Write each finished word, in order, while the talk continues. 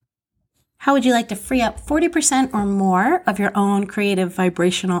How would you like to free up 40% or more of your own creative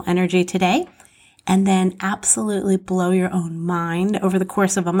vibrational energy today? And then absolutely blow your own mind over the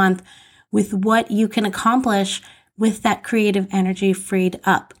course of a month with what you can accomplish with that creative energy freed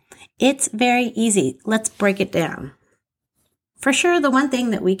up. It's very easy. Let's break it down. For sure, the one thing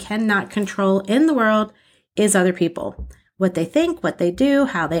that we cannot control in the world is other people. What they think, what they do,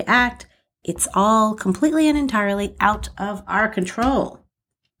 how they act, it's all completely and entirely out of our control.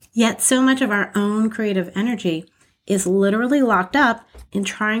 Yet so much of our own creative energy is literally locked up in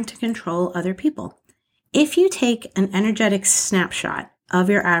trying to control other people. If you take an energetic snapshot of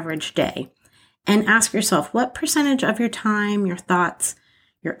your average day and ask yourself what percentage of your time, your thoughts,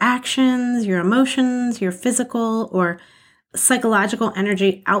 your actions, your emotions, your physical or psychological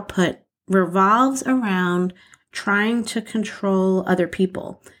energy output revolves around trying to control other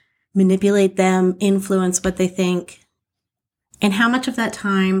people, manipulate them, influence what they think, and how much of that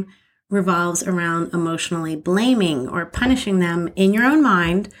time revolves around emotionally blaming or punishing them in your own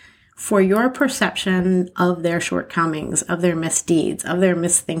mind for your perception of their shortcomings, of their misdeeds, of their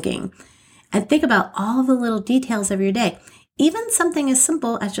misthinking. And think about all the little details of your day. Even something as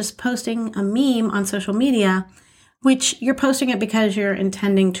simple as just posting a meme on social media, which you're posting it because you're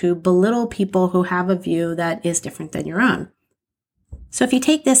intending to belittle people who have a view that is different than your own. So if you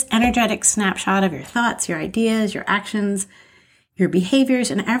take this energetic snapshot of your thoughts, your ideas, your actions, your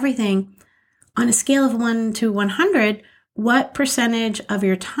behaviors, and everything on a scale of 1 to 100, what percentage of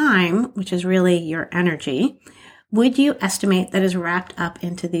your time, which is really your energy, would you estimate that is wrapped up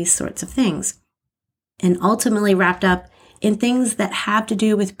into these sorts of things? And ultimately wrapped up in things that have to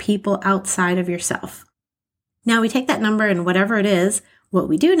do with people outside of yourself. Now we take that number and whatever it is, what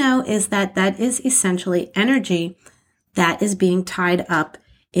we do know is that that is essentially energy that is being tied up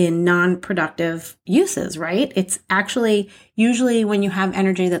in non-productive uses, right? It's actually usually when you have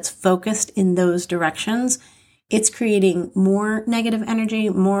energy that's focused in those directions, it's creating more negative energy,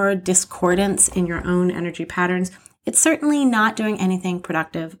 more discordance in your own energy patterns. It's certainly not doing anything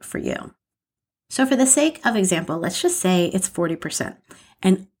productive for you. So for the sake of example, let's just say it's 40%.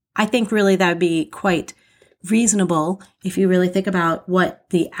 And I think really that would be quite reasonable if you really think about what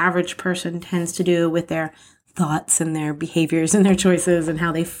the average person tends to do with their thoughts and their behaviors and their choices and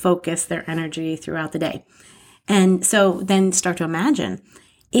how they focus their energy throughout the day. And so then start to imagine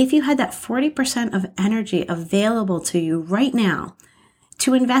if you had that 40% of energy available to you right now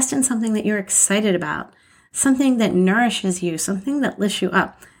to invest in something that you're excited about, something that nourishes you, something that lifts you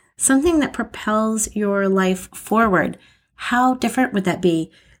up, something that propels your life forward. How different would that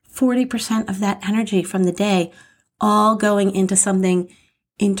be? 40% of that energy from the day all going into something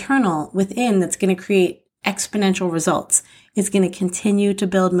internal within that's going to create exponential results. It's going to continue to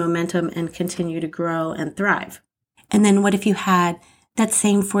build momentum and continue to grow and thrive. And then what if you had that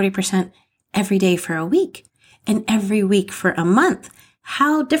same 40% every day for a week and every week for a month?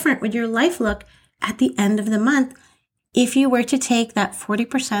 How different would your life look at the end of the month if you were to take that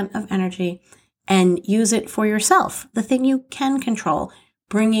 40% of energy and use it for yourself, the thing you can control,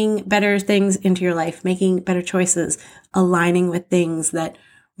 bringing better things into your life, making better choices, aligning with things that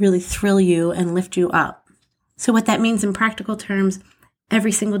really thrill you and lift you up? So what that means in practical terms,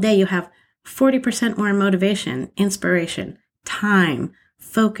 every single day you have 40% more motivation, inspiration, time,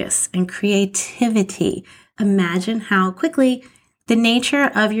 focus, and creativity. Imagine how quickly the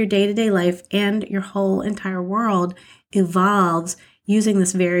nature of your day-to-day life and your whole entire world evolves using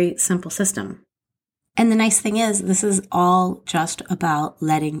this very simple system. And the nice thing is, this is all just about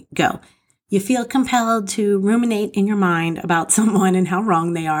letting go. You feel compelled to ruminate in your mind about someone and how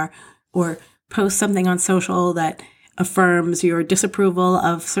wrong they are, or post something on social that affirms your disapproval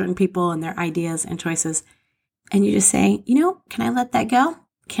of certain people and their ideas and choices. And you just say, can I let that go?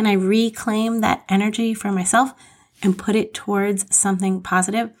 Can I reclaim that energy for myself and put it towards something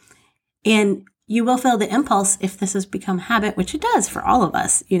positive? And you will feel the impulse if this has become habit, which it does for all of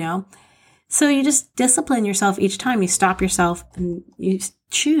us, So you just discipline yourself each time. You stop yourself and you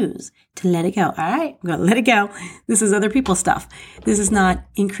choose to let it go. All right, I'm going to let it go. This is other people's stuff. This is not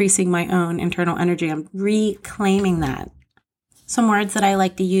increasing my own internal energy. I'm reclaiming that. Some words that I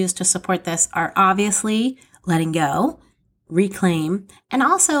like to use to support this are obviously letting go, reclaim, and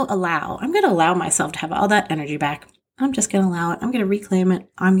also allow. I'm going to allow myself to have all that energy back. I'm just going to allow it. I'm going to reclaim it.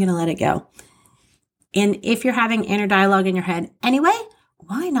 I'm going to let it go. And if you're having inner dialogue in your head anyway,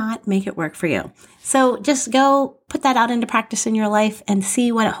 why not make it work for you? So just go put that out into practice in your life and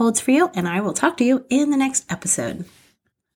see what it holds for you. And I will talk to you in the next episode.